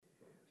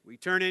We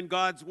turn in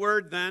God's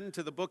Word then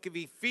to the book of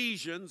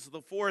Ephesians,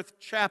 the 4th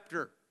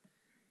chapter.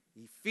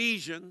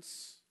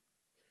 Ephesians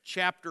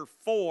chapter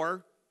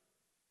 4,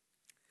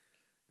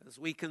 as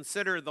we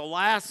consider the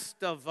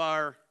last of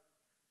our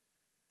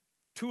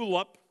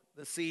tulip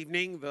this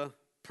evening, the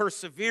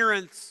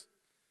perseverance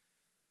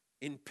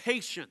in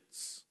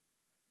patience.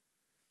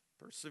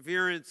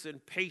 Perseverance in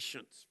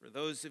patience. For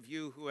those of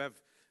you who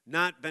have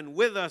not been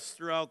with us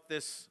throughout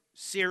this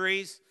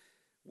series,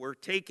 we're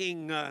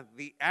taking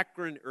the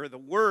acronym or the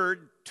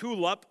word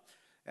tulip,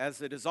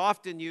 as it is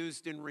often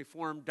used in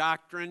Reformed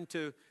doctrine,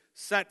 to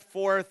set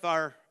forth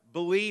our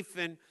belief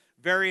in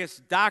various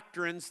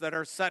doctrines that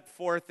are set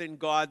forth in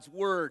God's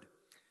Word.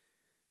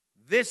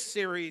 This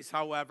series,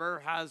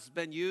 however, has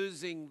been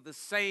using the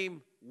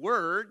same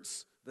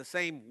words, the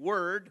same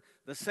word,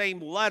 the same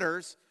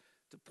letters,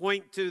 to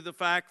point to the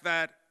fact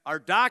that our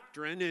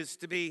doctrine is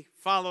to be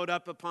followed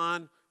up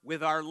upon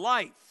with our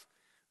life,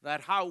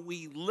 that how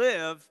we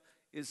live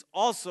is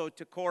also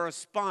to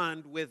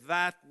correspond with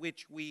that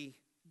which we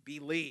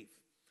believe.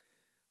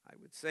 I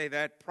would say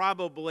that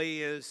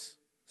probably is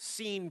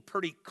seen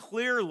pretty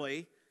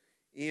clearly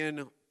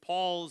in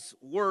Paul's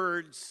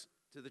words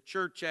to the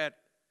church at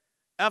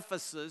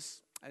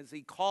Ephesus, as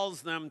he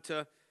calls them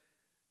to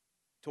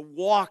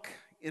walk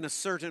in a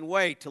certain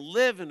way, to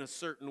live in a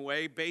certain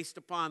way based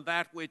upon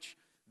that which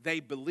they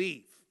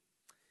believe.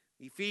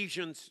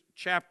 Ephesians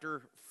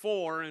chapter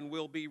 4, and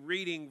we'll be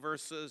reading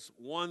verses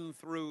 1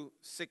 through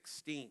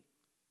 16.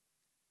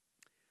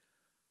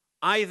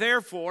 I,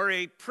 therefore,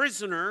 a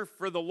prisoner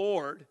for the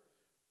Lord,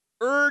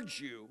 urge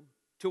you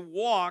to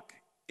walk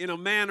in a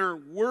manner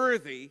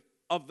worthy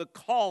of the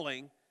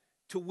calling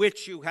to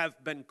which you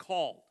have been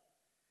called,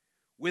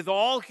 with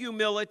all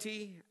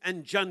humility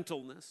and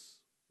gentleness,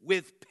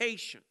 with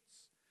patience,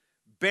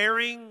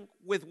 bearing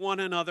with one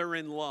another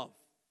in love,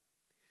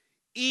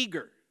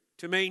 eager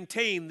to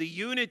maintain the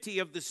unity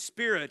of the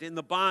Spirit in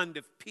the bond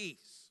of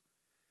peace.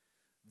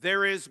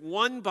 There is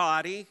one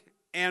body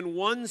and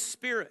one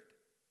Spirit,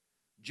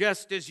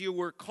 just as you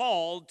were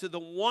called to the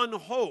one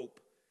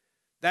hope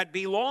that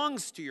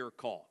belongs to your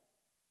call.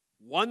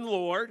 One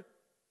Lord,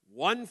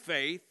 one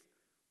faith,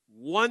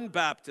 one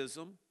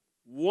baptism,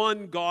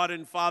 one God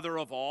and Father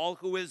of all,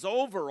 who is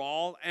over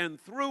all and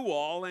through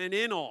all and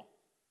in all.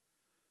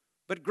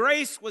 But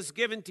grace was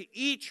given to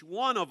each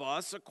one of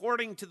us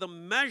according to the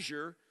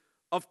measure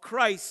of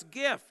Christ's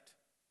gift.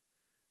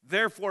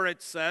 Therefore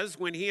it says,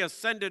 when he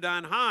ascended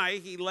on high,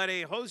 he led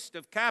a host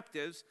of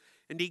captives,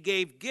 and he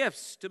gave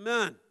gifts to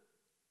men.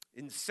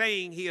 In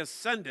saying he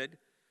ascended,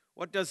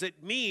 what does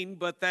it mean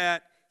but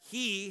that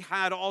he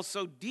had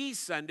also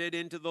descended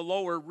into the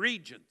lower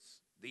regions,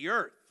 the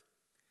earth?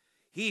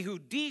 He who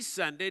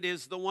descended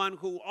is the one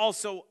who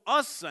also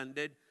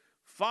ascended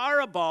far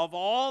above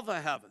all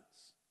the heavens,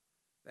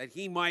 that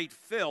he might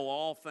fill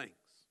all things.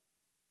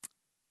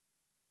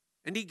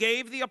 And he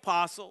gave the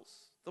apostles,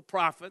 the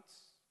prophets,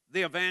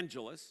 the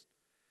evangelists,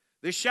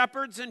 the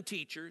shepherds and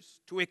teachers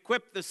to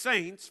equip the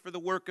saints for the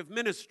work of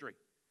ministry,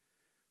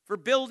 for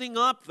building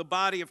up the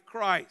body of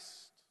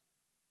Christ,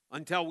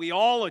 until we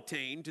all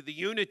attain to the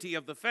unity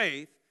of the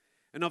faith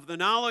and of the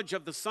knowledge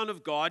of the Son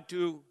of God,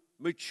 to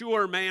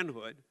mature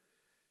manhood,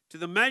 to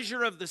the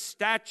measure of the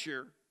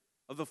stature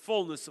of the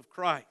fullness of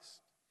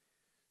Christ,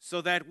 so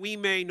that we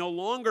may no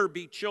longer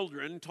be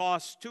children,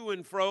 tossed to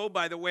and fro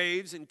by the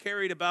waves and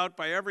carried about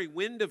by every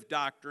wind of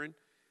doctrine,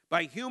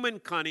 by human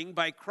cunning,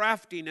 by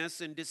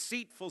craftiness and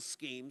deceitful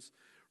schemes.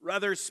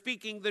 Rather,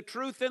 speaking the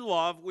truth in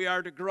love, we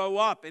are to grow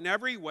up in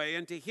every way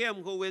into him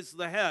who is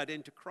the head,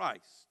 into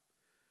Christ,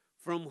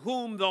 from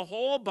whom the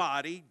whole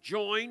body,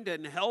 joined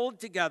and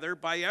held together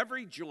by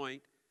every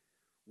joint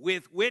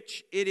with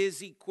which it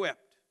is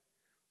equipped,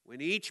 when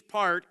each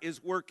part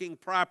is working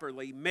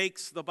properly,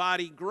 makes the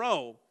body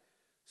grow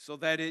so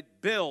that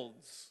it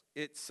builds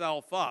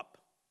itself up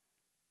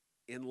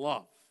in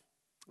love.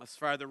 As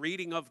far as the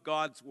reading of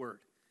God's Word,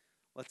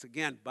 let's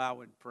again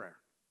bow in prayer.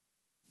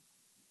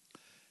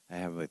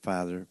 Heavenly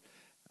Father,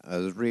 I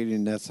was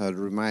reading this, I was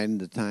reminded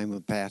the time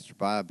when Pastor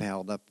Bob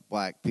held up a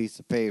black piece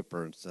of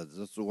paper and said,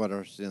 this is what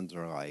our sins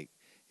are like.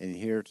 And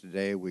here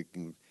today we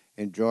can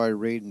enjoy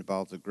reading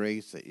about the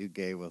grace that you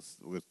gave us,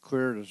 which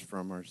cleared us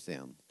from our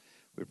sins.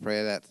 We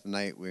pray that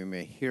tonight we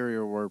may hear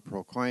your word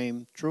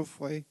proclaimed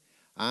truthfully,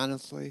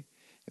 honestly,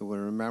 and we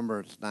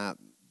remember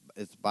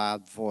it's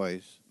Bob's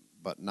voice,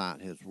 but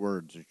not his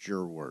words, it's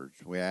your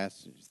words. We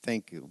ask,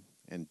 thank you,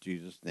 in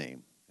Jesus'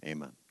 name,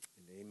 amen.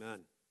 And amen.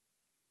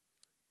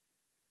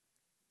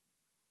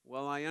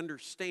 Well, I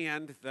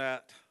understand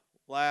that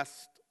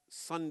last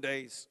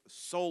Sunday's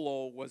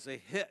solo was a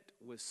hit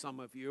with some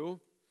of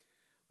you.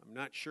 I'm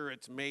not sure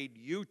it's made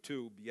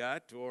YouTube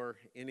yet or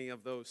any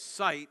of those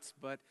sites,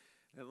 but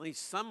at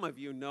least some of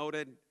you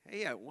noted,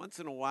 hey, once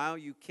in a while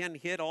you can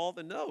hit all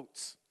the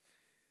notes.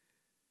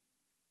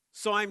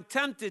 So I'm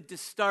tempted to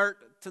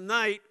start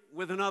tonight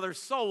with another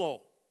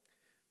solo,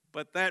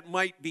 but that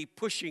might be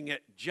pushing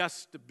it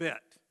just a bit.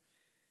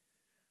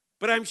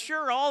 But I'm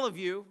sure all of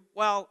you,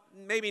 well,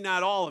 maybe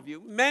not all of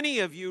you, many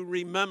of you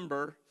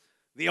remember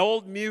the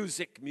old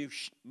music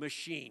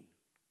machine.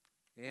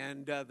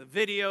 And the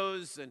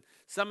videos, and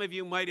some of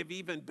you might have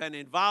even been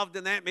involved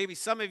in that. Maybe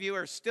some of you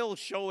are still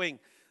showing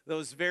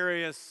those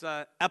various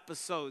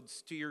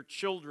episodes to your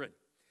children.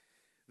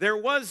 There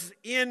was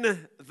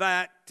in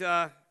that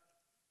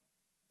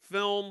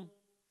film,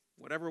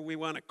 whatever we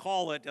want to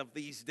call it of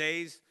these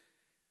days,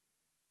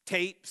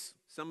 tapes.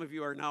 Some of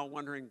you are now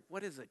wondering,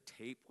 what is a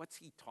tape? What's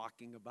he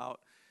talking about?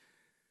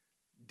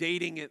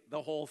 Dating it,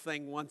 the whole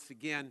thing once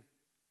again.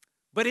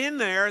 But in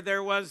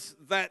there was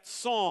that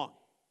song.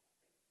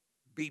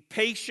 Be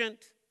patient,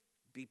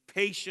 be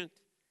patient.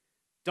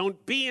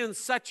 Don't be in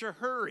such a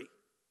hurry.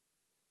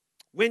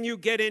 When you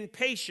get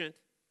impatient,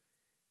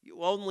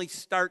 you only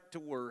start to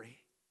worry.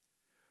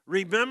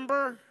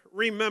 Remember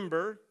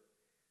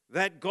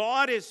that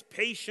God is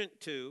patient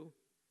too,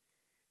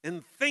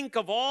 and think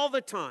of all the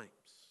times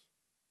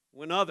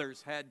when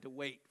others had to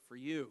wait for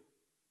you.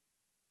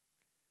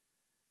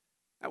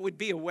 That would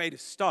be a way to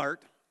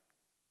start,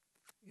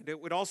 and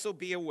it would also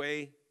be a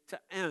way to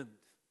end.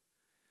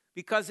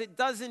 Because it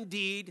does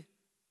indeed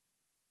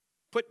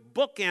put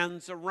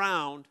bookends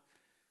around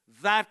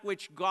that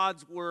which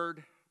God's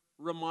Word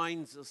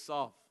reminds us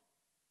of.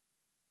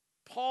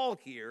 Paul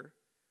here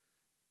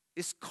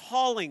is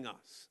calling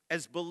us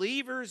as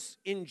believers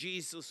in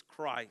Jesus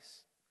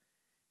Christ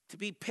to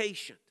be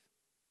patient.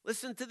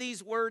 Listen to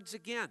these words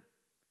again.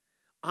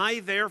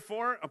 I,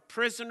 therefore, a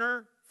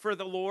prisoner for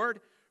the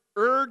Lord,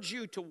 urge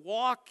you to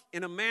walk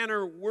in a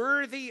manner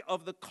worthy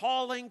of the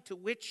calling to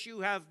which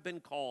you have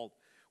been called,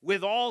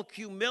 with all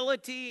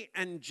humility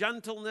and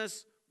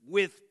gentleness,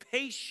 with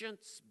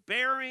patience,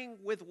 bearing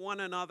with one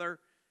another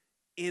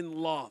in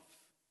love,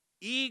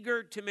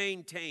 eager to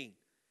maintain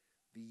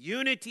the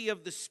unity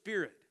of the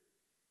Spirit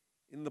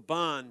in the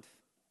bond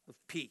of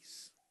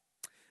peace.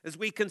 As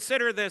we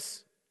consider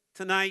this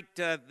tonight,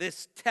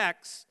 this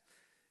text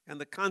and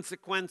the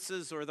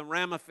consequences or the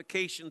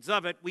ramifications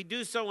of it, we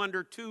do so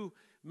under two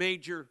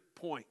major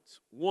points.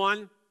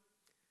 One,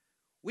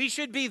 we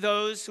should be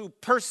those who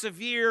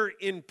persevere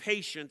in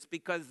patience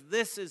because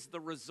this is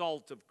the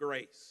result of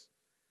grace.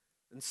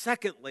 And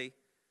secondly,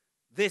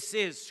 this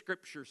is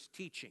Scripture's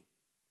teaching.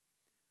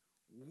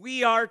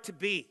 We are to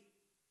be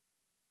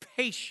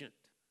patient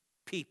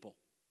people.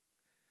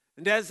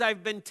 And as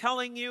I've been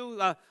telling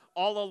you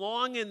all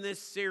along in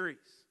this series,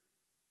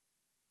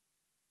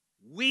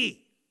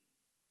 we,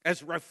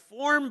 as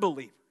Reformed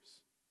believers,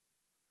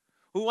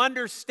 who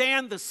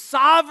understand the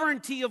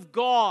sovereignty of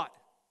God,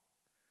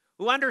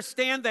 who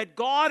understand that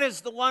God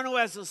is the one who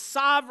has a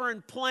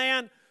sovereign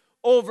plan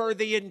over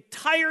the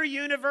entire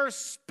universe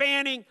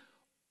spanning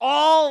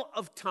all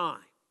of time.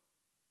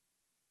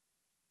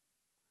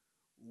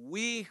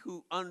 We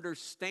who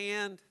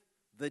understand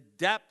the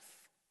depth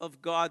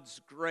of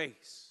God's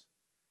grace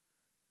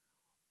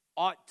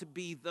ought to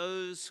be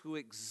those who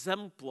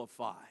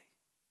exemplify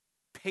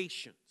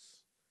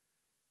patience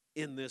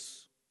in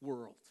this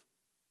world.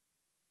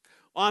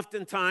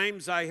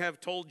 Oftentimes, I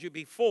have told you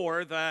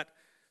before that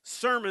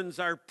sermons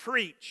are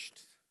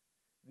preached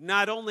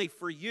not only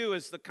for you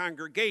as the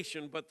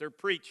congregation, but they're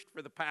preached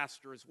for the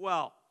pastor as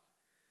well.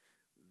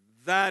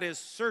 That is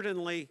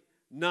certainly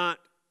not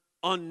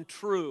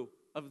untrue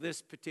of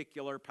this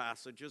particular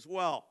passage as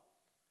well.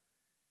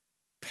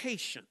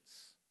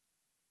 Patience.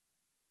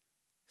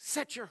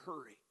 Such a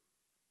hurry.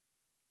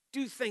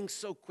 Do things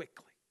so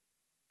quickly.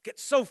 Get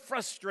so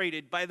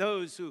frustrated by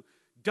those who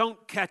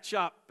don't catch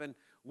up and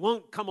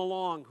won't come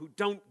along, who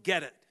don't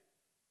get it.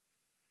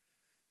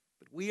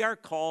 But we are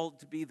called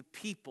to be the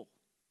people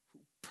who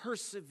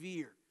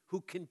persevere,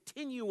 who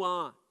continue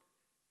on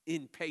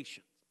in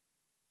patience.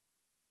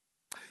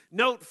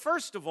 Note,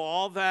 first of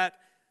all, that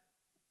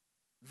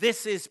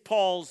this is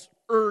Paul's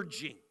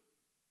urging.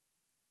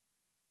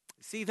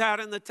 See that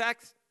in the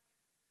text?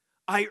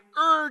 I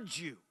urge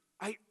you.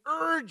 I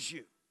urge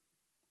you.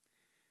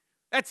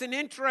 That's an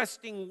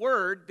interesting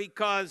word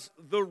because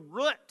the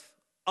root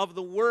of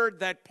the word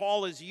that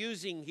Paul is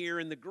using here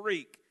in the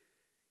Greek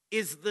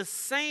is the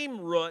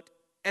same root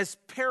as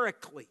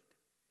paraclete,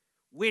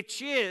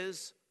 which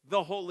is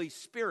the Holy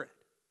Spirit.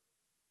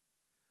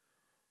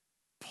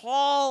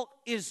 Paul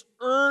is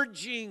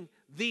urging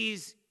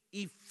these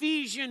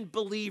Ephesian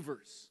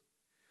believers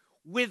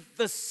with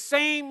the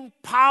same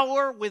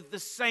power, with the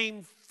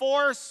same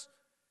force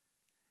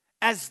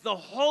as the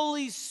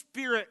Holy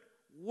Spirit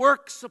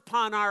works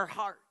upon our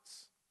hearts.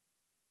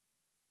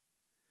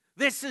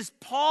 This is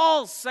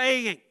Paul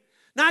saying,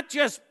 not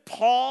just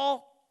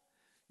Paul,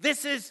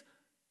 this is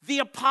the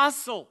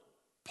Apostle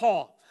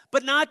Paul,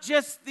 but not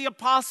just the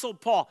Apostle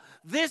Paul.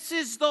 This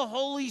is the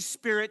Holy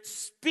Spirit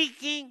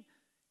speaking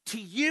to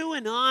you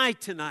and I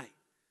tonight,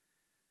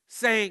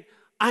 saying,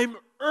 I'm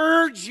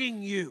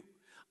urging you.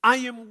 I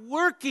am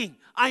working.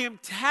 I am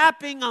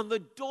tapping on the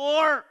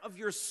door of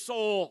your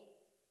soul.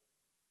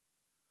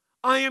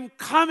 I am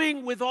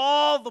coming with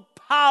all the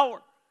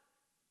power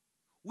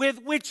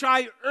with which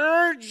I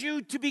urge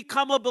you to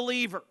become a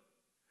believer,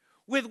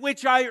 with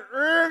which I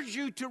urge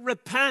you to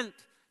repent,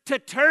 to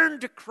turn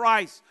to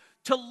Christ,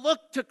 to look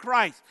to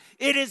Christ.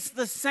 It is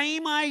the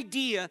same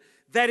idea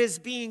that is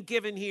being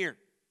given here.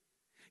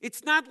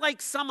 It's not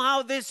like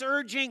somehow this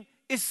urging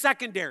is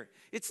secondary.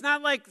 It's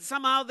not like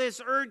somehow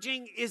this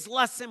urging is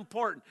less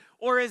important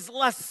or is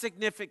less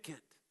significant.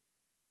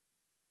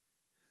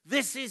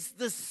 This is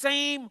the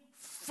same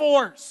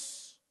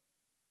force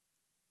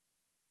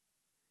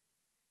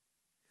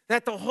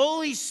that the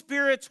Holy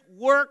Spirit's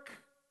work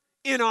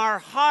in our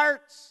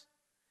hearts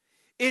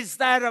is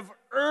that of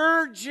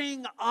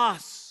urging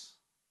us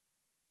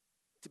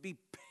to be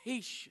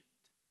patient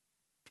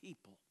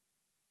people.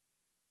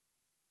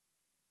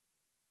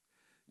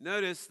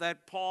 Notice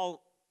that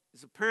Paul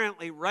is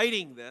apparently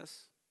writing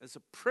this as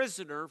a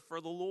prisoner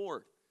for the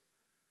Lord.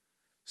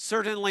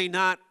 Certainly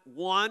not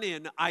one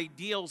in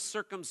ideal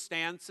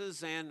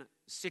circumstances and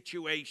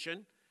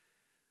situation.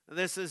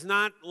 This is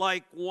not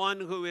like one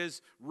who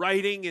is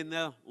writing in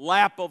the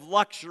lap of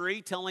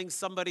luxury, telling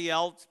somebody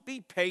else,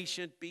 be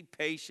patient,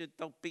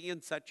 don't be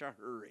in such a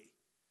hurry.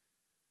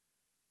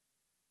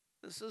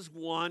 This is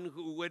one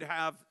who would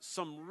have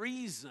some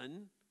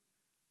reason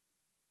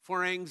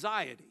for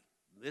anxiety.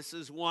 This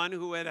is one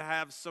who would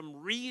have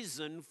some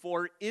reason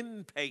for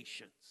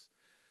impatience.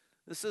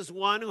 This is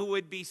one who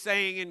would be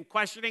saying and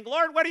questioning,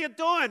 Lord, what are you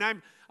doing?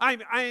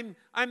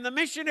 I'm the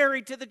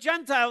missionary to the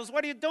Gentiles.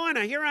 What are you doing?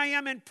 Here I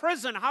am in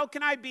prison. How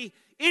can I be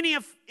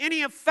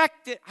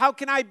effective? How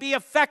can I be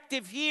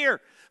effective here?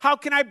 How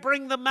can I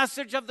bring the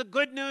message of the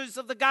good news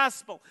of the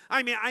gospel?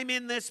 I'm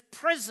in this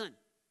prison.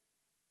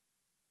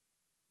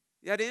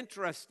 Yet,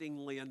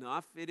 interestingly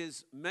enough, it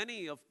is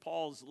many of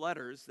Paul's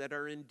letters that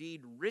are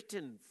indeed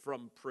written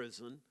from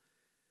prison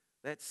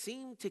that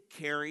seem to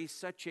carry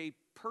such a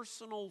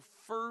personal,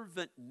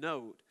 fervent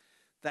note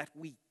that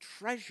we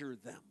treasure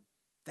them,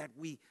 that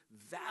we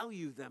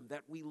value them,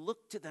 that we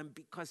look to them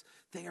because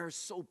they are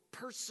so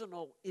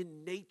personal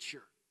in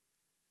nature.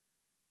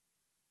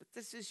 But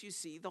this is, you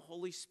see, the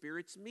Holy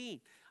Spirit's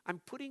mean. I'm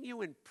putting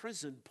you in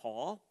prison,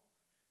 Paul,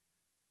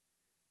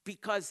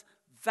 because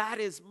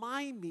that is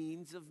my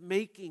means of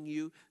making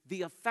you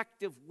the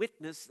effective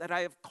witness that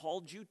I have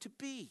called you to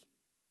be.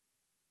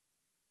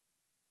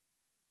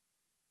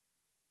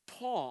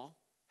 Paul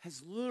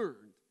has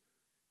learned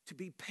to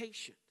be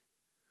patient.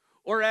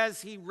 Or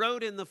as he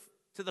wrote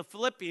to the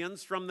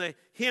Philippians from the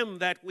hymn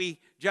that we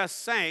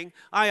just sang,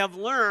 I have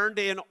learned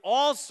in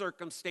all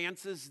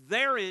circumstances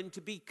therein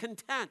to be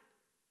content.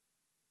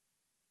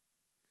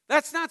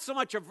 That's not so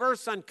much a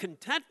verse on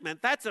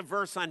contentment, that's a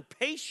verse on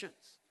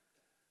patience.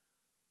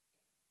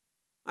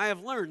 I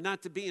have learned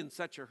not to be in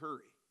such a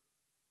hurry,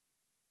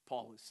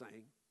 Paul is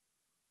saying.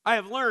 I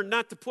have learned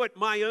not to put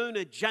my own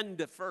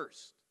agenda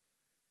first.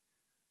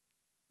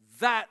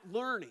 That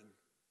learning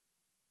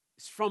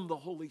is from the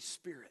Holy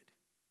Spirit.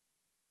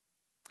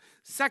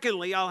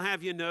 Secondly, I'll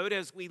have you note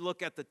as we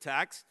look at the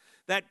text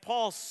that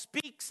Paul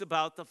speaks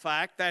about the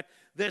fact that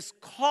this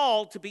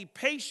call to be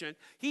patient,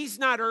 he's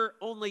not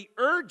only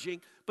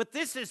urging, but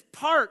this is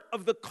part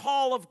of the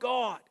call of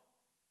God.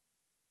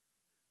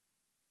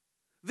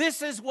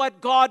 This is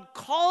what God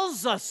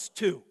calls us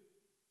to.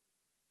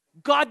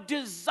 God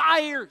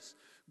desires,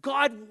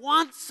 God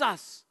wants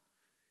us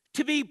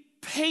to be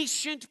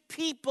patient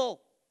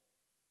people.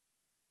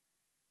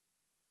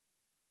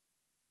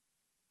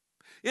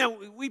 You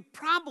know, we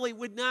probably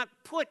would not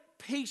put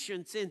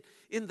patience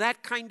in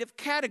that kind of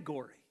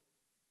category.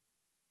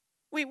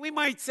 We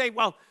might say,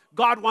 well,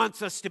 God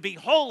wants us to be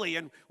holy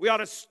and we ought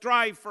to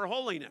strive for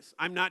holiness.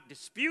 I'm not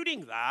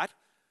disputing that.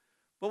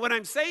 But what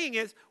I'm saying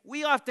is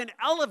we often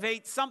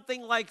elevate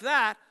something like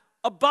that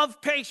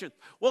above patience.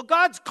 Well,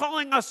 God's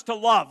calling us to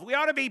love. We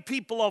ought to be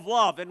people of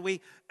love, and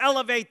we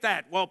elevate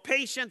that. Well,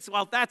 patience,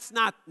 well, that's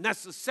not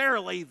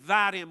necessarily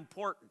that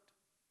important.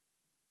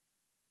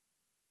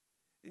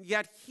 And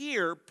yet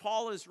here,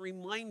 Paul is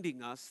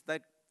reminding us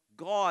that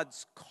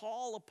God's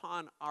call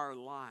upon our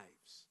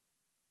lives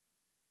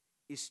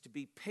is to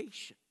be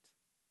patient,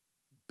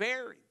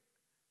 bearing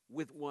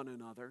with one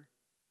another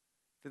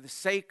for the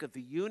sake of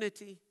the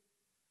unity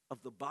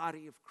of the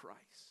body of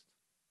Christ.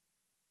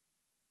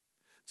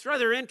 It's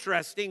rather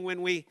interesting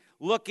when we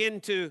look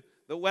into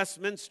the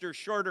Westminster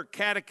Shorter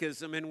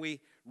Catechism and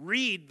we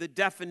read the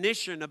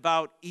definition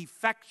about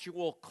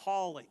effectual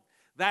calling,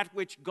 that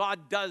which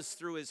God does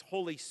through His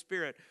Holy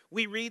Spirit.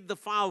 We read the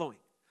following: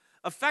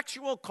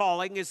 effectual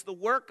calling is the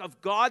work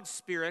of God's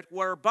Spirit,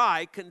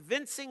 whereby,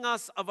 convincing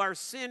us of our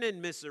sin and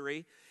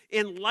misery,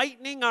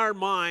 enlightening our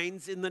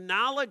minds in the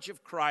knowledge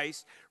of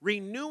Christ,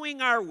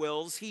 renewing our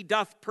wills, He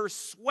doth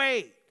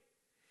persuade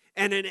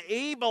and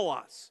enable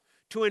us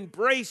to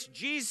embrace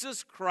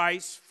Jesus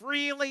Christ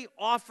freely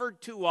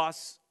offered to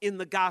us in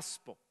the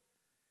gospel.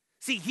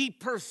 See, He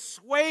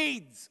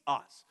persuades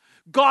us.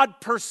 God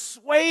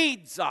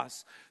persuades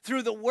us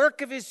through the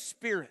work of His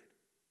Spirit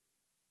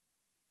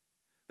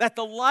that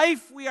the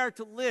life we are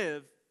to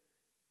live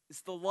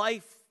is the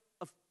life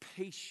of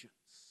patience.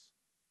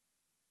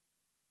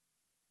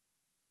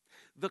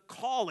 The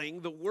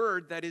calling, the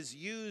word that is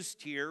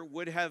used here,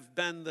 would have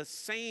been the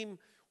same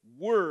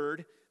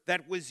word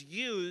that was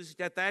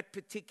used at that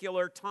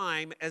particular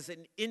time as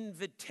an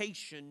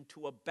invitation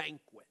to a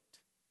banquet.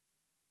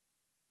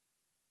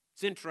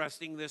 It's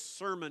interesting, this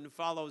sermon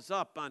follows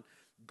up on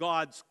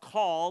God's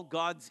call,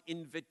 God's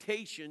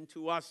invitation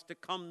to us to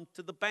come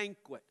to the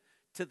banquet,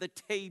 to the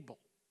table.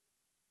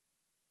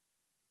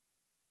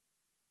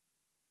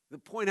 The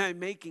point I'm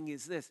making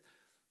is this: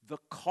 the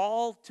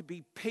call to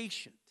be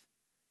patient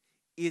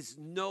is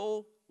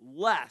no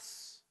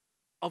less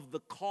of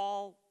the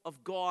call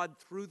of God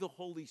through the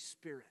Holy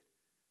Spirit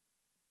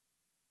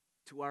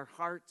to our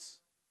hearts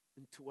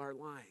and to our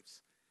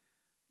lives.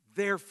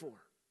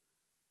 Therefore,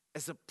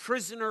 as a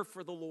prisoner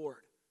for the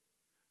Lord,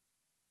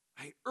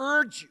 I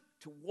urge you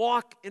to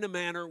walk in a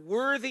manner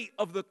worthy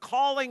of the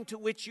calling to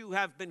which you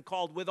have been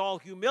called, with all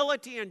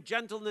humility and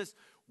gentleness,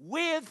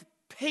 with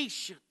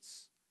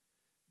patience,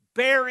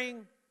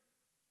 bearing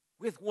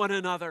with one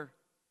another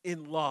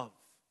in love,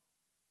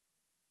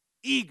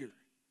 eager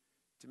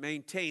to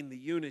maintain the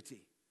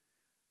unity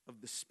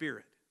of the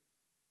Spirit.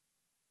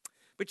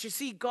 But you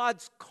see,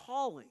 God's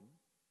calling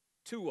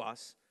to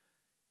us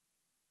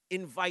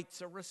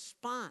invites a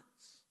response.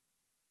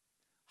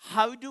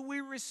 How do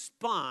we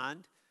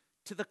respond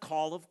to the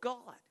call of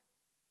God?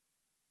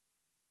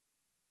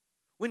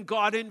 When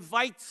God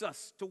invites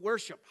us to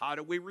worship, how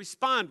do we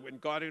respond? When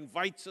God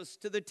invites us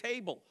to the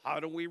table, how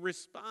do we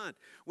respond?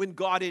 When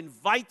God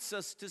invites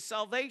us to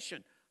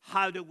salvation,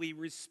 how do we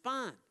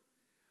respond?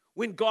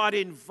 When God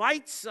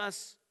invites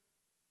us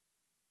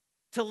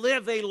to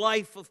live a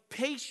life of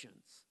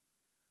patience,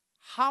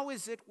 how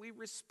is it we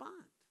respond?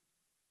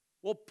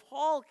 Well,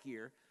 Paul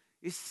here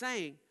is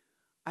saying,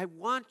 I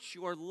want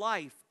your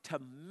life to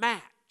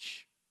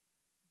match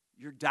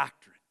your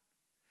doctrine.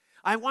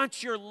 I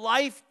want your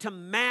life to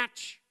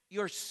match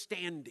your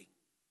standing.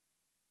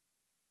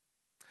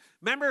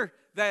 Remember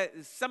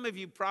that some of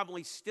you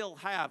probably still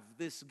have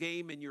this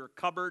game in your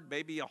cupboard.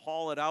 Maybe you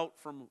haul it out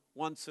from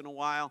once in a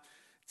while.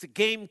 It's a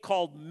game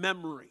called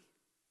memory.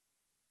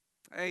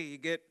 Hey, you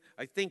get,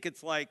 I think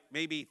it's like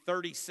maybe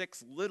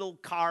 36 little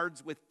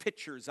cards with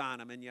pictures on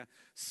them, and you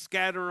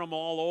scatter them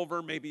all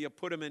over. Maybe you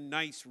put them in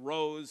nice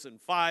rows and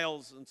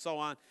files and so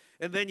on.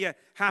 And then you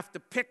have to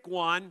pick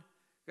one,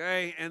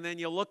 okay? And then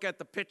you look at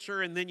the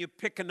picture, and then you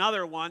pick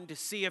another one to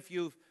see if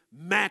you've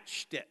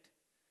matched it.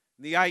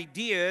 The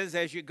idea is,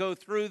 as you go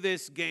through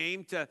this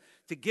game, to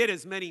get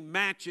as many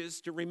matches,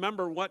 to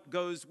remember what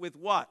goes with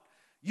what.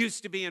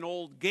 Used to be an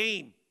old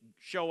game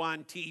show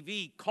on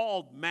TV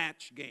called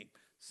Match Game.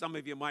 Some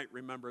of you might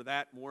remember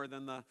that more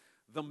than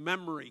the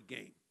memory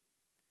game.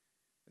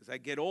 As I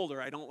get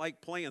older, I don't like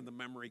playing the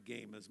memory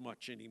game as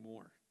much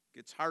anymore. It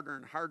gets harder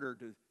and harder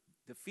to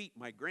defeat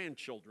my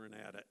grandchildren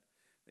at it.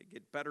 They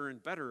get better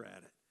and better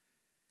at it.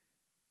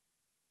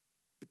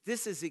 But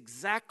this is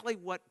exactly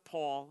what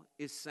Paul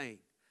is saying.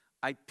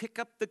 I pick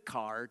up the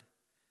card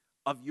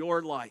of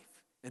your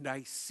life, and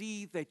I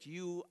see that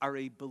you are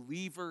a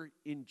believer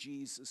in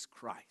Jesus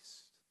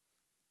Christ.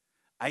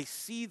 I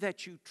see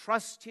that you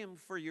trust him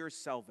for your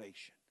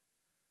salvation.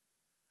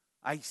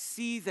 I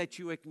see that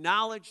you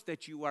acknowledge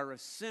that you are a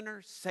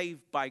sinner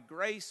saved by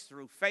grace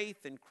through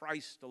faith in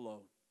Christ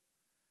alone.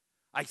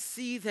 I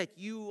see that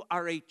you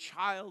are a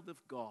child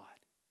of God.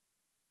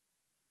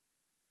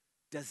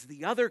 Does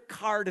the other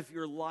card of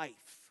your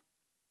life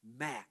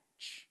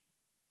match?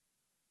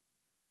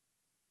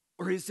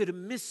 Or is it a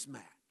mismatch?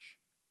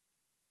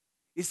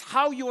 Is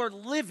how you're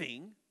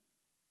living,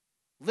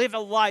 live a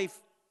life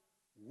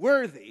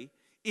worthy?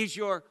 Is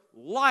your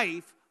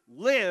life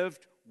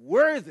lived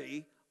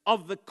worthy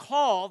of the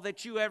call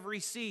that you have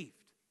received?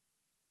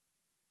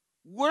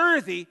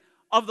 Worthy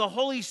of the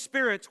Holy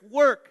Spirit's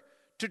work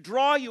to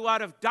draw you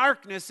out of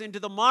darkness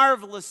into the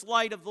marvelous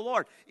light of the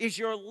Lord? Is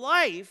your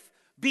life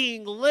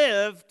being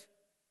lived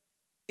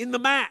in the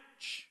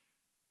match?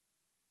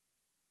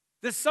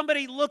 Does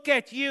somebody look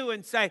at you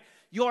and say,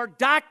 your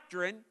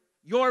doctrine,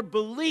 your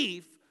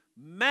belief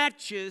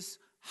matches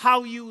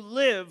how you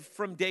live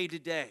from day to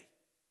day?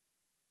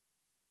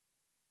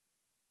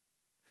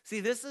 See,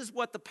 this is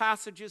what the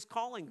passage is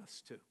calling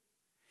us to.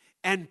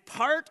 And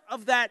part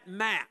of that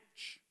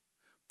match,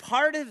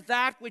 part of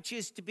that which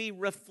is to be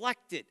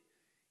reflected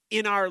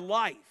in our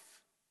life,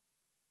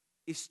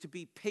 is to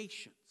be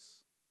patience.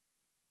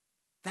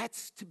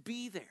 That's to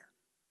be there.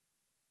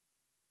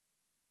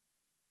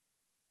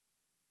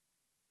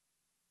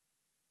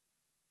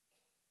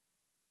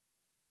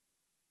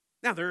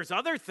 Now, there's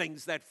other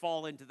things that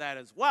fall into that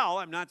as well.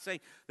 I'm not saying,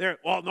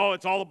 no,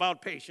 it's all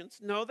about patience.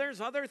 No, there's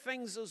other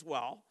things as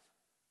well.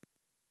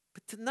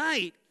 But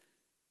tonight,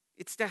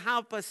 it's to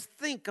help us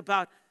think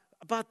about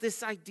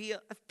this idea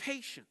of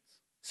patience.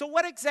 So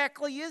what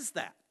exactly is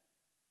that?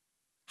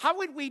 How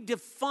would we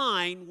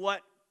define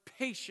what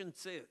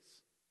patience is?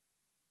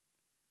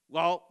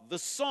 Well, the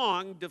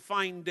song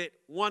defined it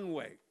one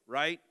way,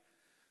 right?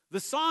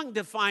 The song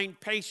defined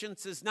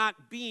patience as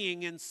not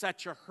being in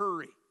such a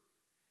hurry.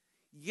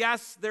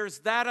 Yes, there's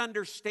that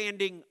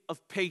understanding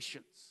of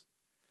patience.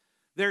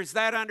 There's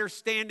that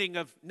understanding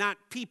of not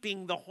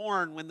peeping the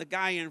horn when the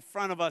guy in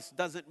front of us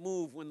doesn't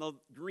move when the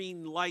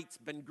green light's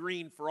been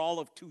green for all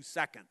of 2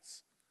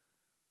 seconds.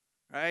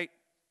 Right?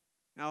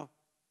 Now,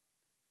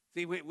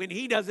 see, when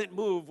he doesn't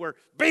move, we're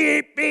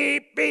beep,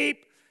 beep,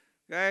 beep.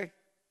 Okay?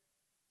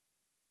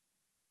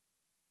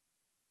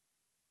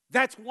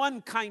 That's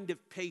one kind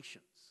of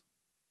patience.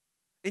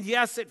 And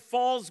yes, it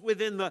falls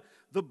within the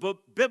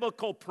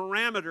biblical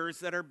parameters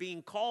that are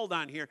being called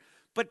on here.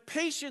 But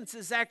patience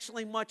is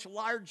actually much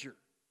larger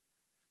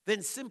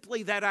than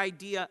simply that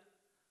idea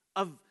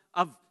of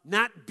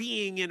not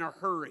being in a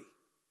hurry.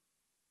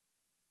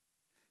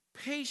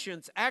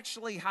 Patience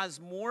actually has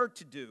more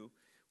to do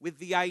with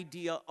the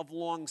idea of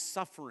long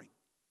suffering.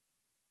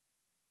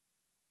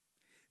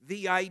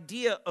 The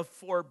idea of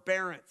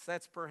forbearance.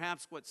 That's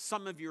perhaps what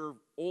some of your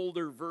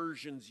older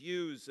versions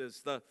use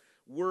as the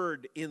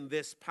word in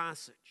this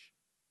passage.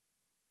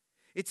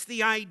 It's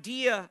the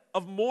idea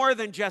of more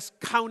than just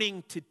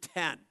counting to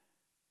 10.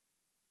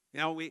 You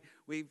know,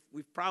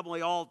 we've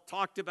probably all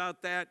talked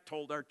about that,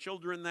 told our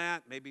children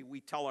that. Maybe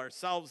we tell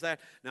ourselves that.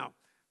 Now,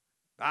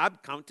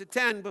 Bob, count to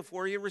 10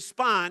 before you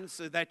respond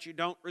so that you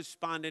don't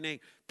respond in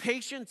anger.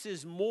 Patience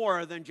is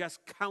more than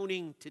just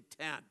counting to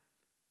 10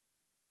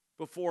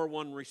 before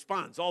one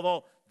responds,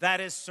 although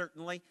that is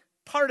certainly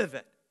part of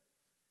it.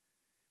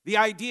 The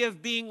idea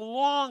of being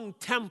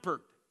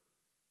long-tempered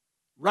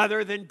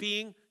rather than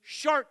being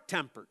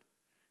short-tempered.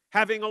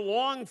 Having a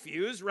long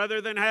fuse rather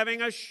than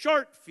having a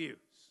short fuse.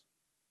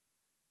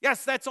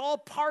 Yes, that's all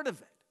part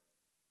of it.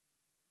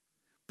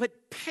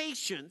 But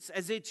patience,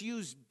 as it's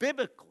used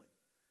biblically,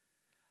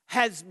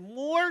 has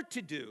more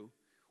to do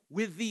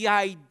with the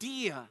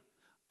idea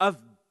of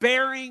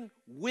bearing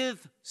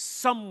with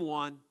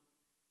someone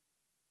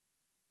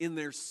in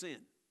their sin.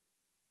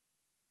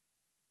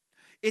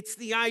 It's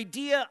the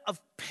idea of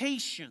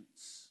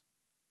patience,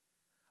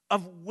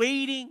 of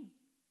waiting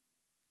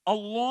a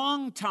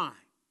long time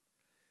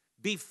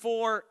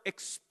before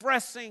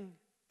expressing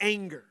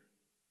anger.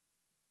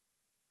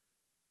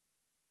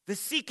 The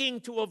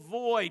seeking to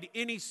avoid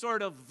any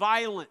sort of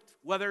violent,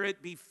 whether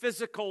it be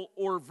physical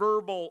or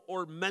verbal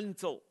or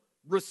mental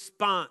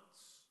response.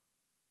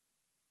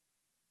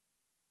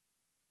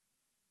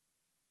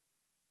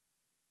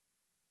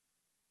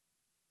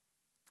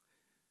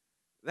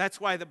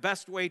 That's why the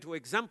best way to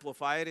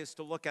exemplify it is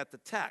to look at the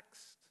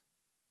text.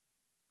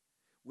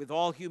 With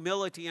all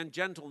humility and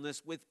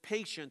gentleness, with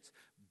patience,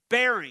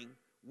 bearing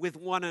with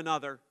one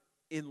another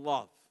in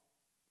love.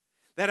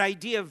 That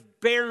idea of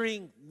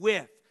bearing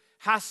with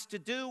has to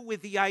do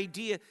with the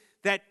idea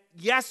that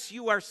yes,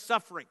 you are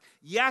suffering.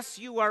 Yes,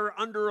 you are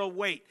under a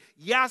weight.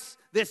 Yes,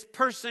 this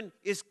person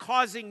is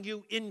causing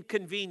you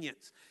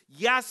inconvenience.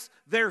 Yes,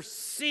 their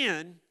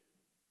sin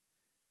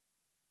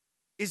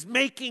is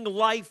making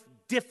life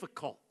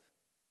difficult.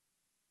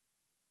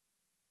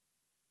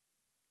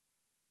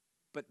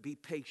 But be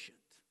patient.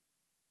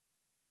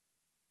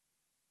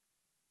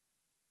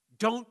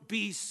 Don't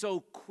be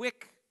so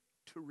quick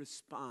to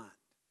respond.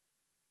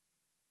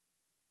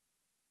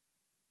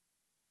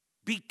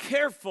 Be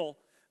careful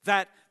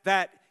that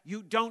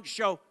you don't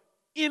show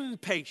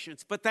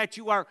impatience, but that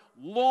you are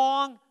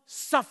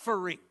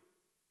long-suffering.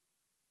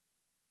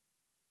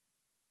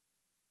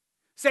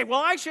 Say,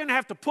 well, I shouldn't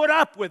have to put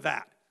up with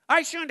that.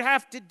 I shouldn't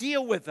have to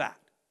deal with that.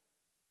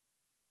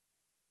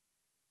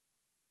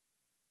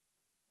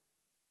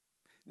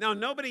 Now,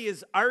 nobody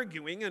is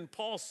arguing, and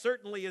Paul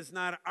certainly is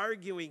not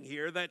arguing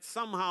here, that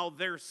somehow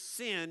their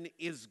sin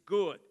is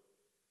good.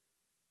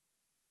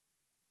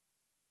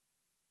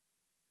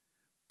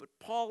 But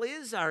Paul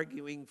is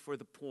arguing for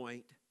the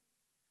point,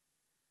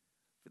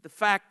 for the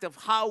fact of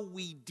how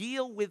we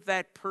deal with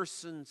that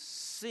person's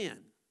sin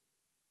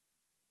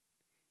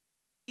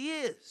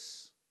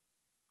is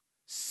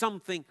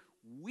something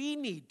we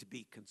need to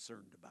be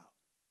concerned about.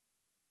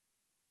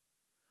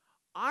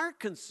 Our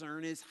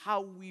concern is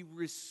how we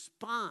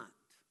respond.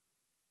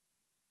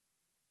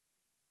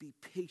 Be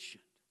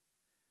patient.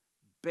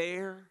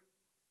 Bear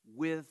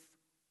with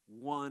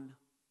one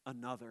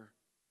another.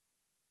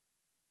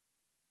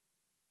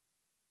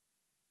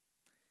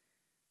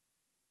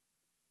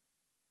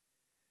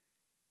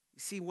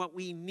 You see, what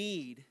we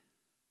need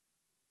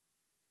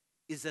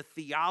is a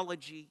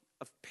theology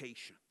of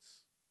patience.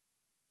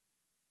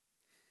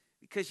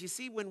 Because you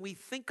see, when we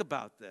think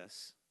about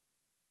this,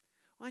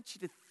 I want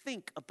you to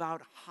think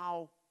about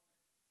how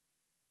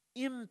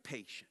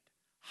impatient,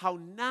 how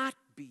not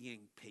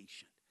being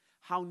patient,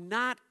 how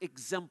not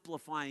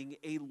exemplifying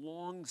a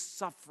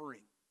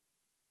long-suffering,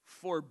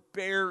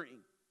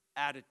 forbearing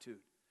attitude,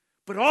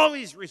 but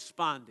always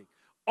responding,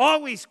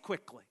 always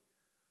quickly,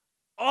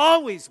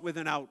 always with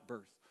an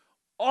outburst,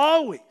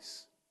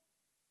 always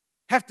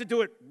have to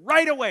do it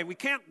right away. We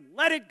can't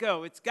let it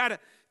go. It's got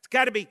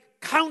to be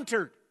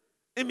countered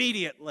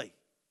immediately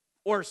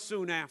or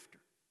soon after.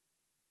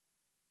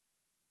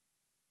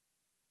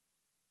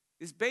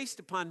 Is based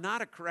upon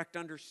not a correct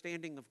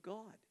understanding of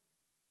God.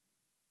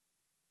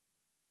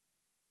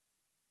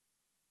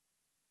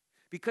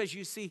 Because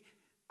you see,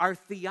 our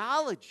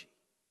theology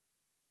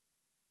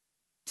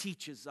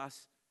teaches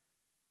us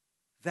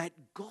that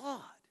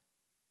God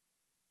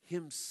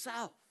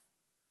Himself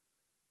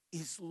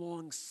is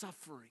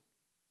long-suffering,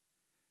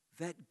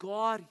 that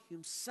God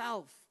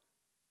Himself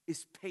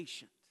is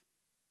patient.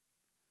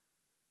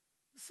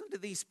 Listen to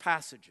these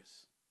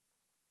passages.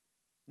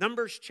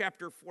 Numbers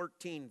chapter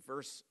 14,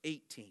 verse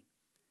 18.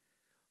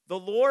 The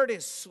Lord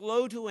is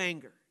slow to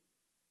anger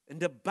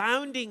and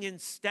abounding in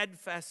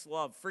steadfast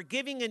love,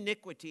 forgiving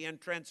iniquity and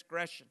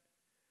transgression.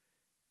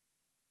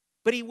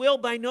 But he will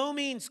by no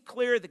means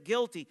clear the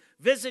guilty,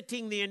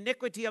 visiting the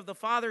iniquity of the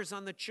fathers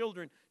on the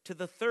children to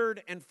the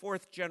third and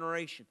fourth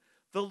generation.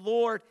 The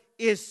Lord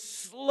is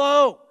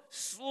slow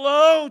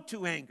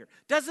to anger.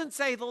 Doesn't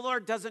say the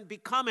Lord doesn't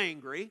become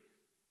angry,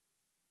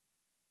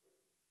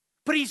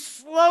 but he's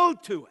slow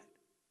to it.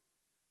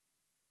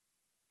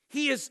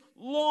 He is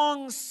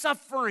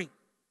long-suffering.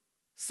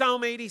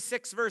 Psalm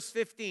 86, verse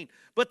 15.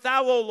 But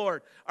thou, O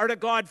Lord, art a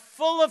God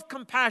full of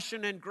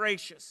compassion and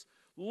gracious,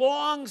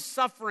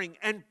 long-suffering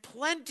and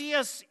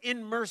plenteous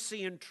in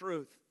mercy and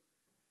truth.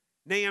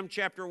 Nahum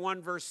chapter 1,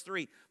 verse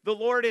 3. The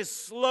Lord is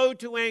slow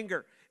to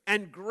anger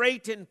and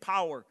great in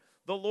power.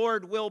 The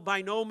Lord will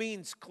by no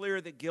means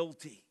clear the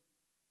guilty.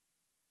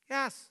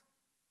 Yes.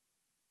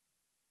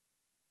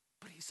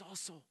 But he's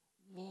also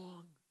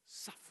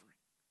long-suffering.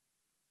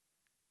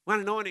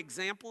 Want to know an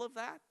example of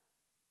that?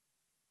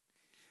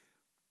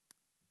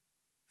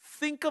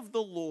 Think of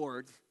the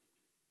Lord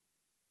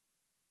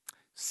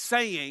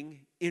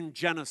saying in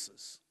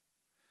Genesis,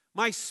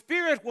 my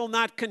spirit will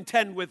not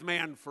contend with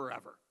man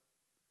forever.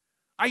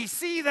 I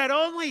see that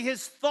only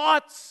his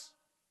thoughts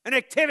and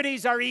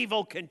activities are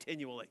evil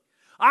continually.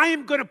 I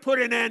am going to put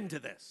an end to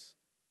this.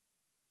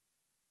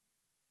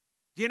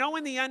 Do you know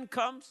when the end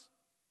comes?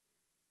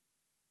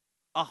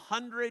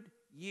 100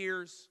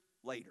 years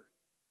later.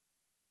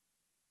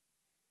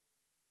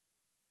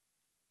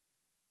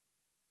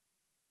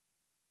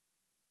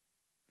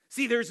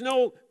 See, there's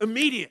no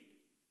immediate.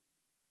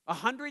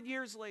 100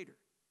 years later,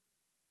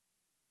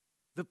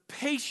 the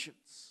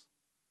patience,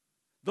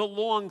 the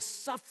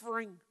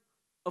long-suffering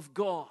of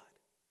God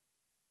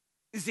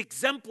is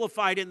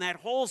exemplified in that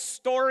whole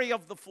story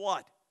of the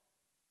flood.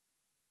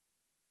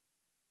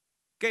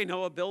 Okay,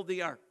 Noah, build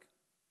the ark.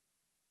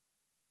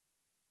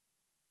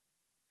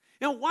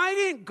 Now, why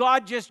didn't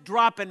God just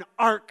drop an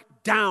ark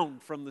down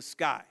from the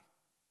sky?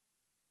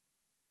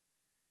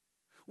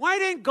 Why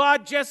didn't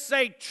God just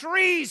say,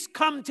 trees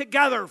come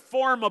together,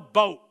 form a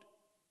boat?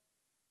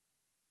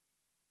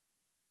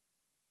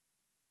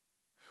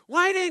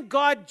 Why didn't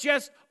God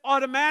just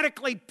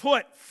automatically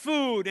put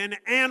food and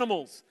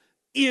animals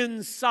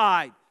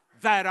inside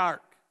that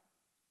ark?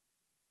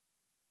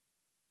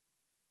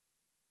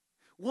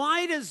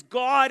 Why does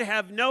God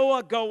have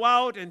Noah go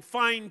out and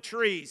find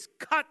trees,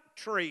 cut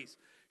trees,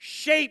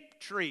 shape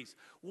trees?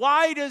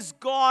 Why does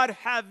God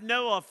have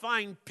Noah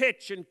find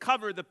pitch and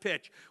cover the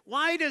pitch?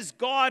 Why does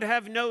God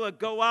have Noah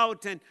go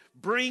out and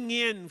bring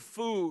in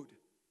food?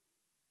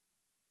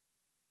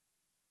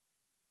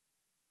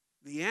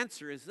 The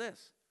answer is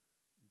this: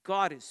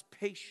 God is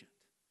patient.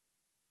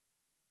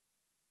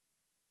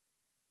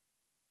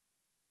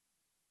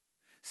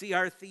 See,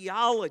 our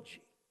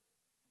theology,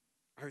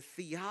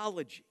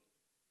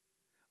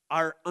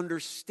 our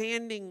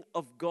understanding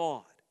of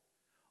God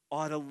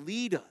ought to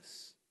lead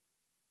us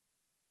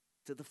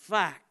to the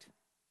fact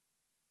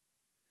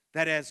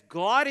that as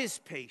God is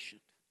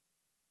patient,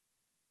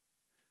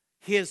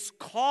 his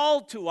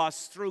call to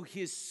us through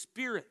his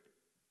Spirit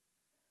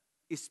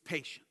is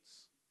patience.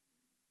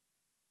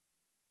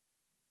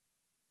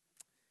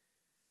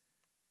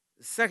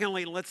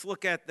 Secondly, let's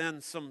look at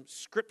then some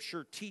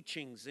scripture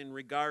teachings in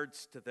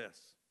regards to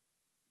this.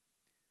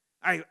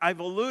 I've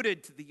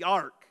alluded to the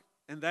ark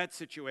and that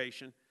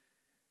situation,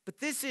 but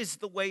this is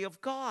the way of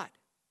God.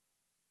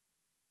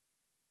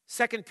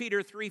 2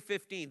 Peter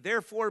 3:15,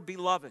 therefore,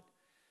 beloved,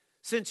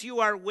 since you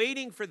are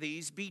waiting for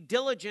these, be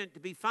diligent to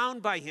be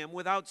found by him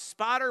without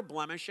spot or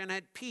blemish and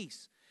at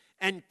peace,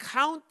 and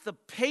count the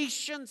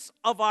patience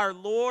of our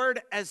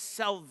Lord as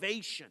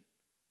salvation.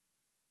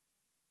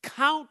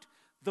 Count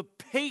the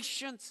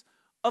patience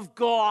of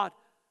God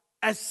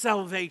as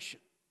salvation.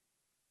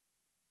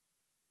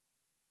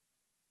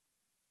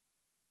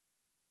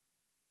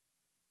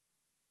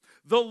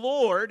 The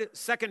Lord,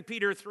 2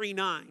 Peter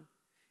 3:9,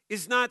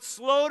 is not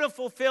slow to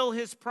fulfill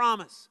his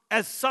promise,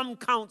 as some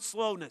count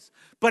slowness,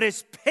 but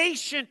is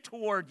patient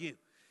toward you,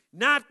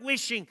 not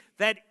wishing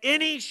that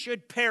any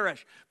should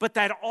perish, but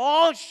that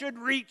all should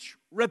reach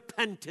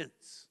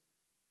repentance.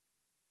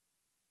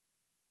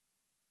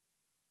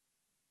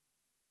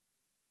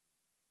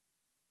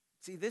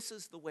 See, this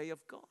is the way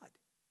of God.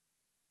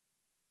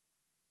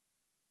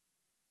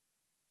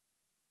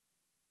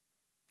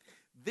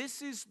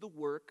 This is the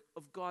work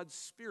of God's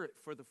Spirit,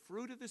 for the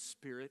fruit of the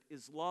Spirit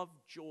is love,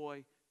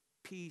 joy,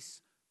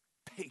 peace,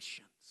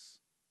 patience.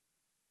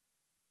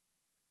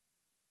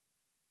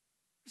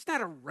 There's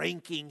not a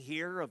ranking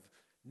here of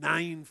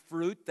 9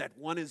 fruit that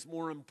one is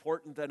more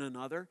important than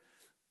another.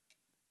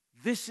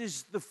 This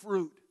is the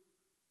fruit.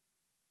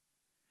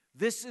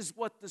 This is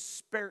what the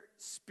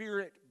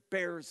Spirit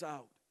bears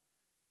out.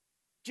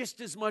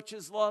 Just as much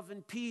as love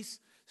and peace,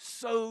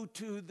 so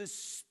too the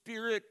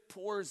Spirit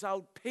pours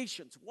out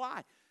patience.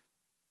 Why?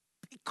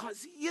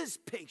 Because he is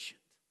patient.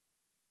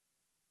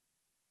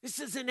 This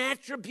is an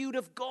attribute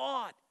of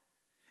God.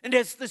 And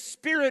as the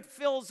Spirit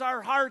fills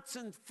our hearts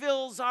and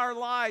fills our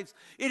lives,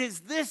 it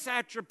is this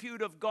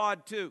attribute of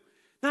God too.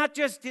 Not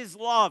just His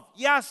love,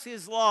 yes,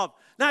 His love.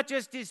 Not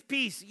just His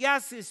peace,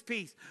 yes, His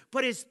peace.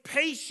 But His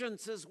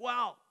patience as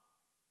well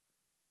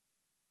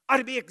ought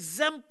to be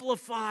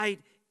exemplified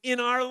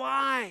in our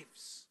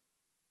lives.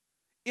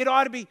 It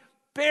ought to be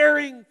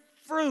bearing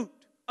fruit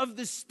of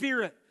the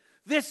Spirit.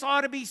 This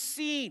ought to be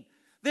seen.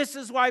 This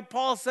is why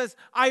Paul says,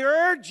 I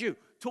urge you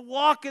to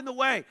walk in the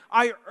way.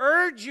 I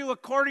urge you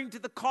according to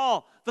the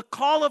call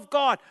of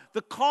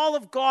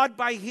God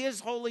by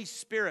His Holy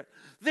Spirit.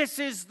 This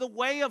is the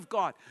way of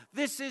God.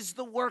 This is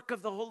the work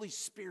of the Holy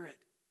Spirit.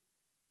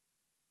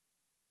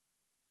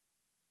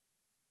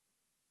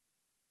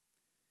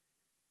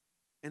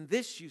 And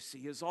this, you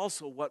see, is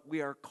also what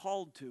we are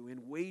called to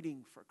in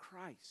waiting for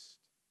Christ.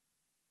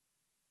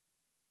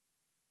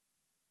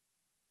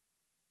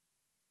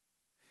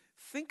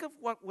 Think of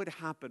what would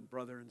happen,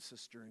 brother and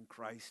sister in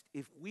Christ,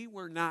 if we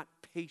were not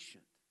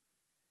patient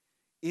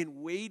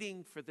in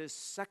waiting for this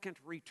second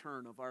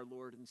return of our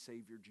Lord and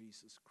Savior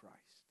Jesus Christ.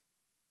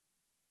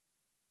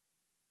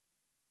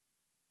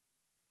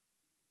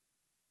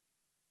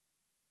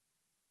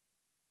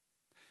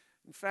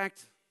 In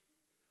fact,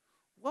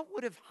 what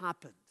would have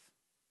happened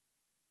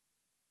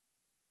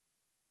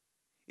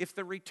if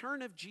the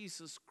return of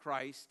Jesus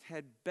Christ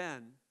had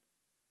been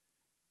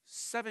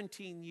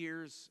 17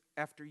 years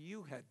after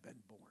you had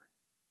been born?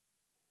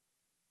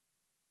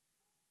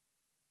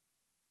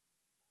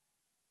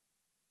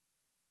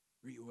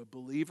 Were you a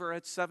believer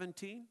at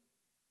 17?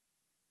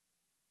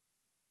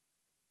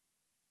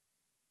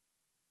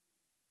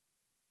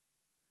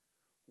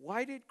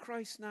 Why did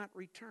Christ not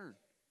return?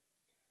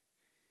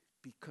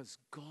 Because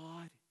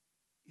God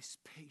is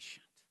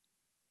patient.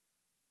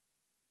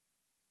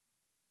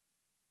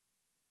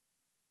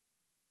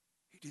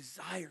 He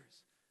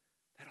desires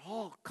that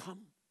all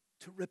come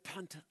to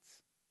repentance.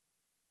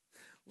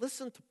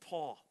 Listen to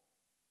Paul.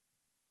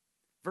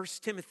 1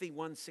 Timothy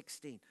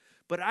 1:16.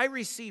 But I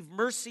receive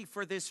mercy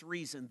for this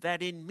reason,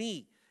 that in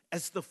me,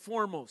 as the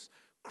foremost,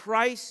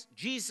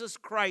 Jesus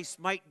Christ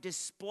might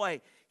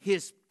display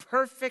His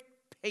perfect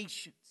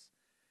patience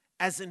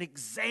as an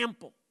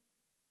example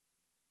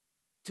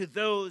to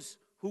those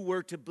who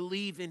were to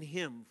believe in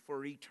Him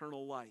for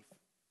eternal life.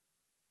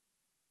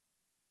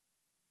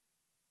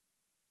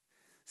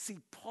 See,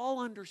 Paul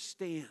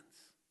understands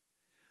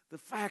the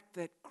fact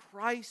that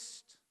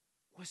Christ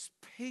was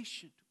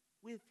patient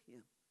with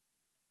him.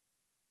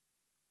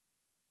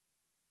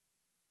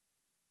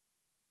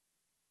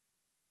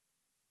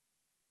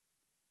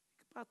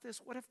 Think about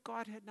this. What if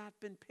God had not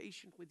been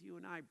patient with you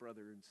and I,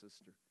 brother and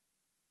sister?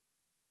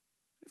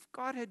 If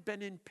God had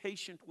been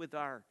impatient with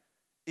our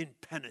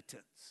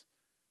impenitence,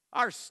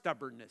 our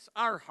stubbornness,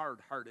 our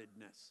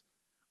hard-heartedness,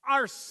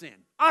 our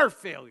sin, our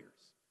failures.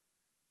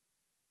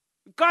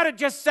 God had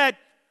just said,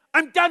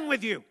 I'm done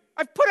with you.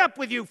 I've put up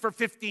with you for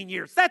 15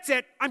 years. That's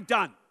it. I'm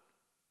done.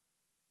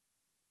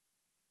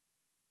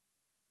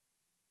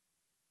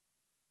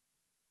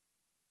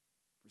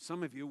 For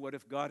some of you, what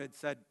if God had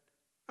said,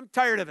 I'm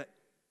tired of it.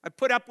 I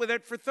put up with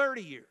it for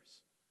 30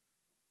 years.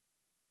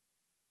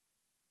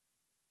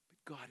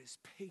 But God is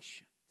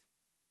patient.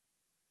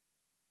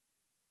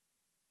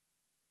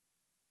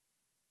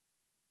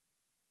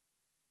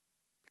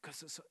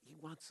 Because He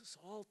wants us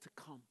all to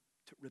come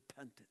to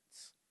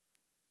repentance.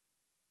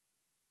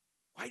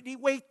 Why did He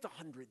wait the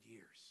 100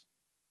 years?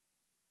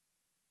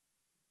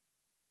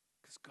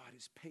 Because God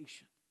is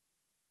patient.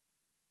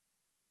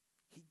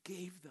 He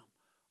gave them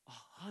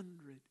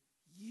 100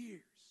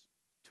 years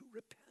to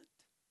repent.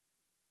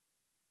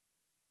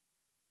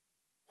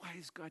 Why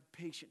is God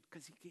patient?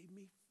 Because He gave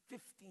me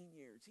 15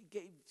 years. He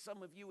gave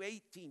some of you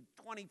 18,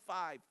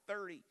 25,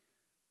 30.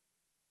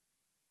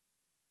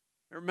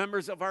 There are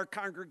members of our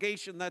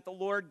congregation that the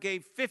Lord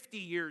gave 50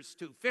 years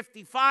to,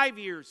 55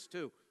 years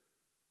to.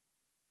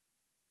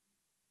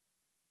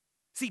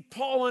 See,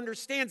 Paul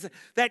understands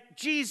that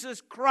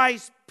Jesus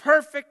Christ's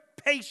perfect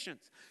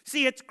patience.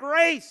 See, it's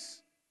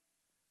grace.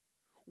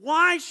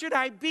 Why should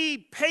I be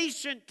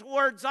patient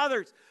towards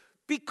others?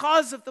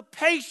 Because of the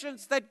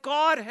patience that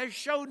God has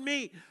shown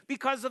me.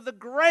 Because of the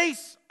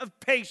grace of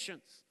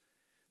patience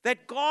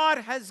that God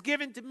has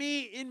given to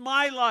me in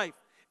my life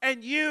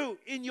and you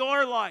in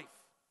your life.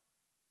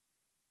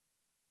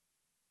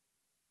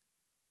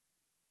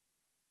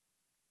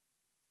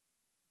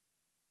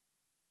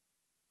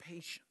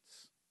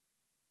 Patience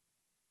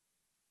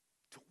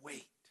to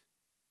wait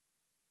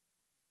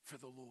for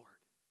the Lord.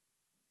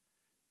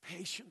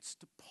 Patience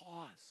to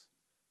pause,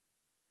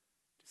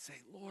 to say,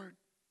 Lord,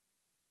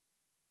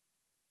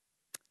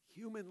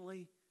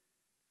 humanly,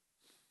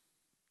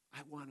 I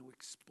want to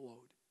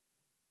explode.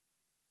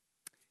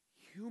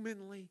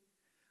 Humanly,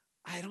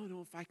 I don't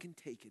know if I can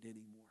take it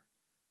anymore.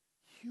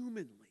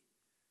 Humanly,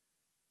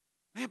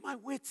 I'm at my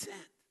wit's end.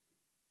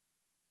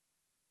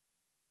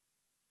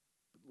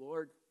 But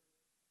Lord,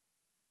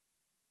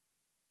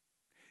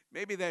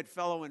 maybe that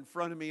fellow in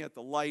front of me at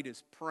the light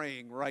is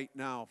praying right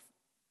now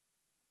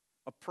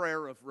a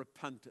prayer of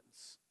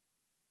repentance.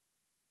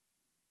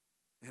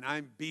 And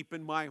I'm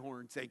beeping my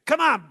horn saying, come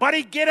on,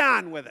 buddy, get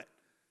on with it.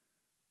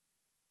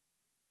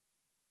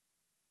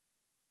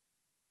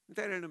 Isn't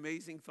that an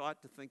amazing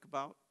thought to think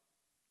about?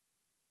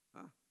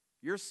 Huh?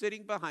 You're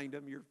sitting behind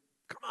him. You're,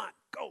 come on,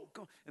 go,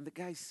 go. And the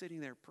guy's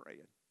sitting there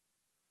praying.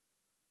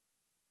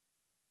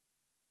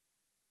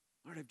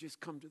 Lord, I've just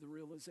come to the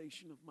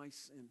realization of my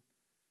sin.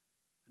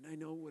 And I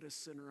know what a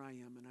sinner I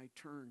am. And I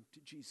turn to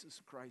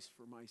Jesus Christ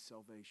for my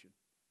salvation.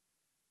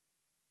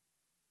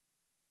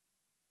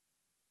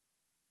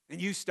 And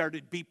you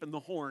started beeping the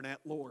horn at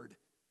Lord.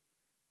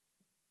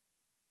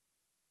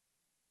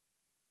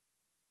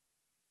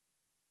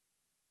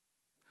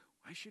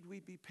 Why should we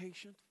be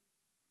patient?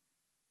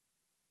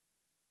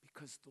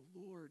 Because the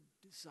Lord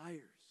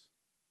desires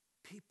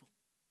people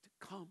to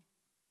come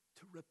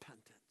to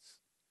repentance.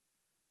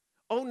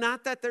 Oh,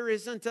 not that there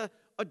isn't a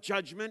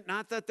judgment,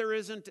 not that there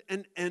isn't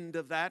an end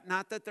of that,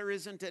 not that there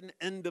isn't an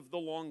end of the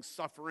long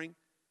suffering.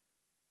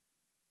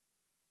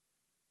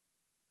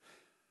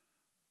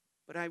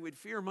 But I would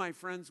fear, my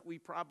friends, we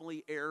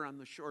probably err on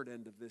the short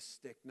end of this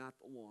stick, not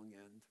the long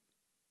end.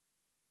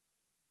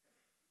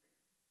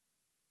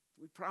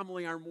 We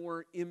probably are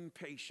more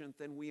impatient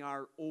than we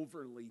are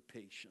overly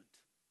patient.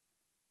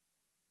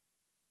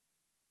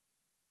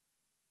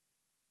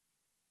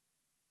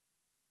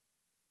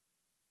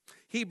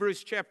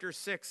 Hebrews chapter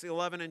 6,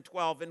 11 and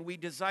 12, and we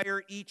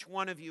desire each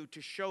one of you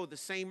to show the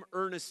same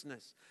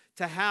earnestness,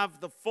 to have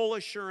the full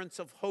assurance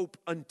of hope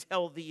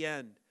until the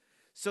end,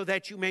 so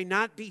that you may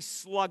not be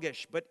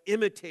sluggish, but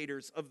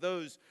imitators of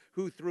those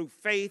who through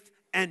faith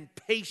and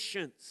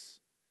patience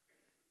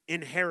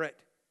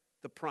inherit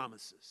the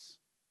promises.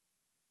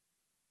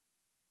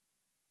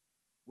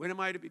 When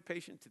am I to be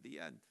patient to the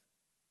end?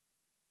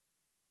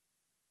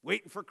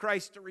 Waiting for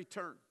Christ to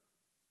return.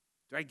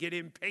 Do I get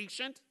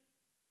impatient?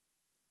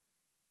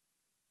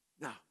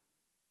 No.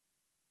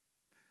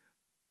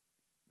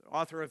 The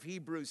author of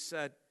Hebrews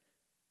said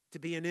to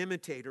be an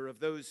imitator of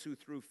those who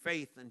through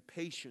faith and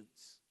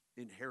patience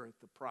inherit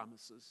the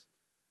promises.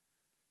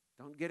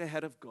 Don't get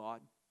ahead of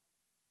God.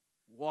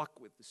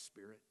 Walk with the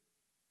Spirit.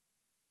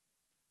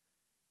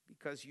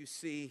 Because you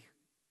see,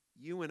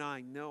 you and I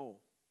know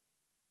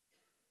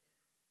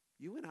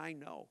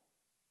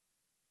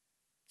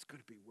it's going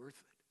to be worth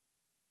it.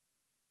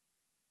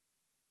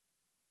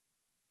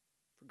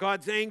 For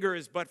God's anger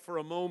is but for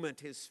a moment.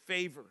 His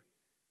favor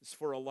is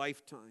for a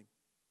lifetime.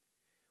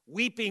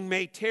 Weeping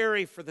may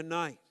tarry for the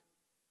night,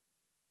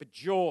 but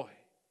joy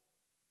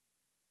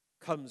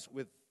comes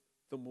with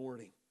the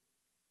morning.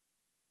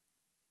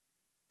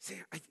 See,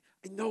 I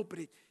know, but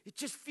it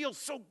just feels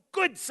so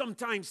good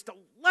sometimes to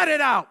let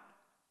it out.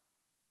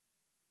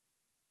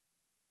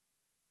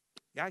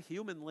 Yeah,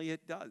 humanly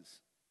it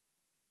does.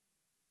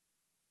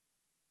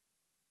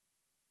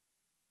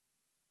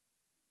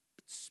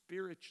 But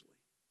spiritually,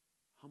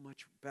 how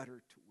much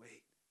better to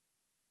wait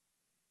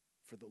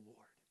for the Lord.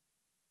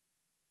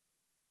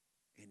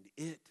 And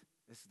it,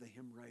 as the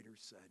hymn writer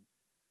said,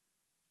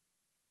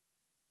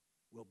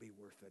 will be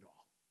worth it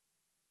all.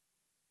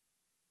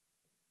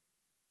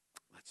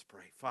 Let's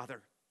pray.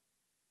 Father,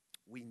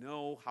 we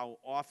know how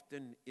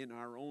often in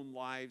our own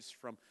lives,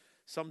 from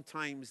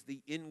sometimes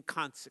the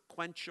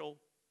inconsequential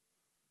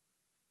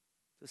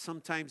to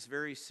sometimes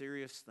very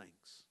serious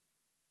things,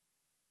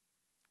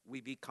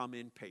 we become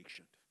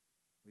impatient.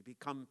 We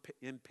become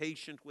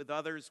impatient with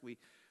others. We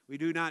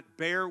do not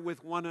bear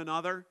with one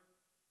another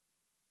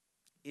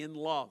in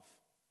love,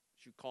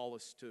 as you call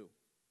us to.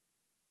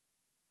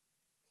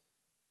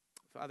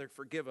 Father,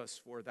 forgive us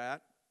for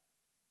that.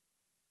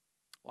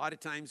 A lot of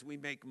times we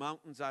make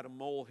mountains out of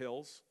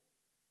molehills.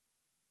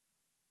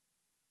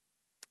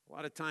 A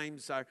lot of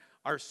times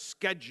our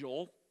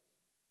schedule,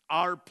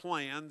 our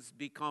plans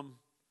become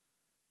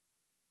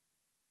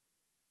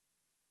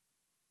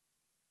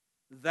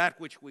that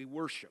which we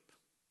worship.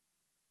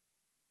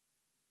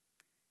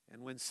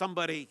 And when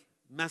somebody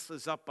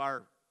messes up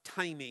our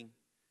timing,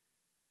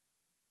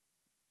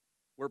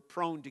 we're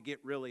prone to get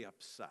really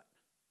upset.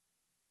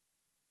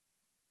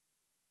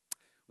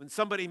 When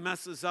somebody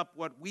messes up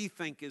what we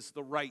think is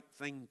the right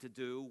thing to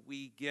do,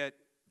 we get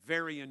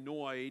very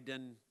annoyed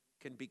and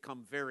can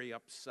become very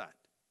upset.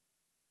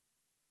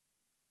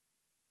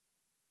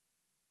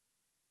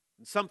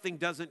 When something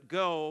doesn't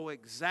go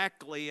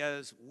exactly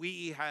as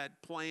we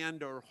had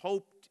planned or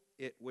hoped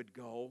it would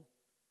go,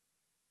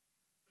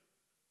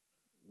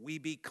 we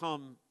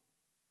become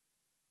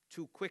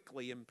too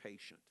quickly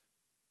impatient.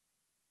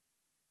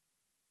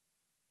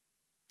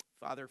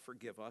 Father,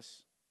 forgive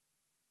us.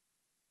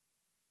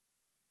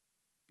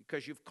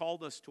 Because you've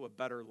called us to a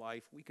better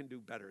life, we can do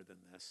better than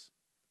this.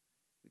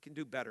 We can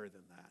do better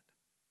than that.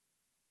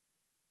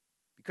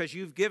 Because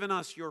you've given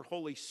us your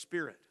Holy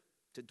Spirit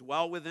to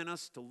dwell within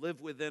us, to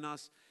live within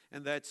us,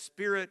 and that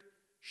Spirit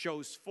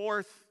shows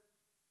forth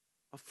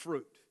a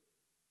fruit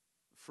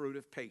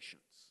of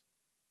patience.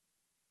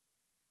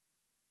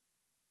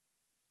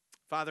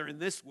 Father, in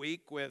this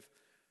week, with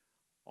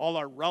all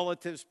our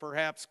relatives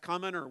perhaps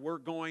coming, or we're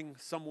going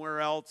somewhere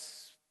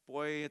else,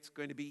 boy, it's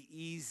going to be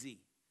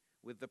easy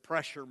with the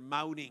pressure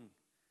mounting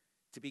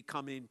to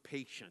become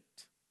impatient.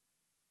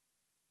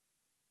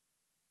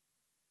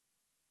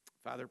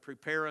 Father,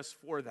 prepare us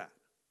for that.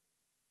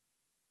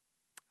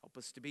 Help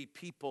us to be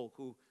people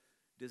who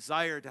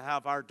desire to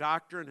have our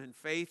doctrine and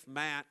faith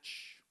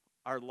match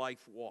our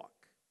life walk.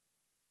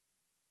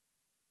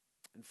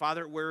 And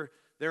Father, where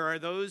there are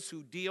those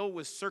who deal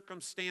with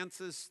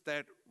circumstances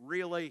that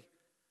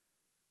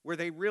where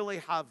they really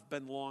have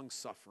been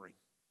long-suffering,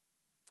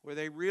 where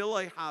they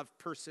really have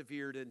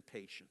persevered in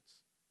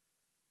patience.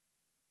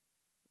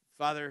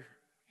 Father,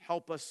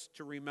 help us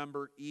to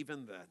remember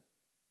even then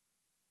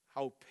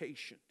how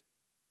patient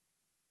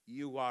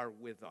you are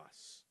with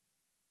us.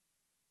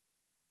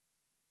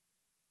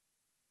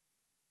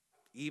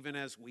 Even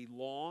as we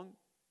long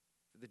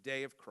for the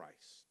day of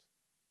Christ,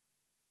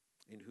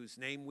 in whose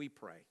name we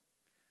pray.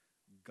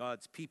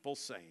 God's people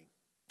saying,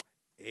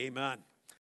 Amen.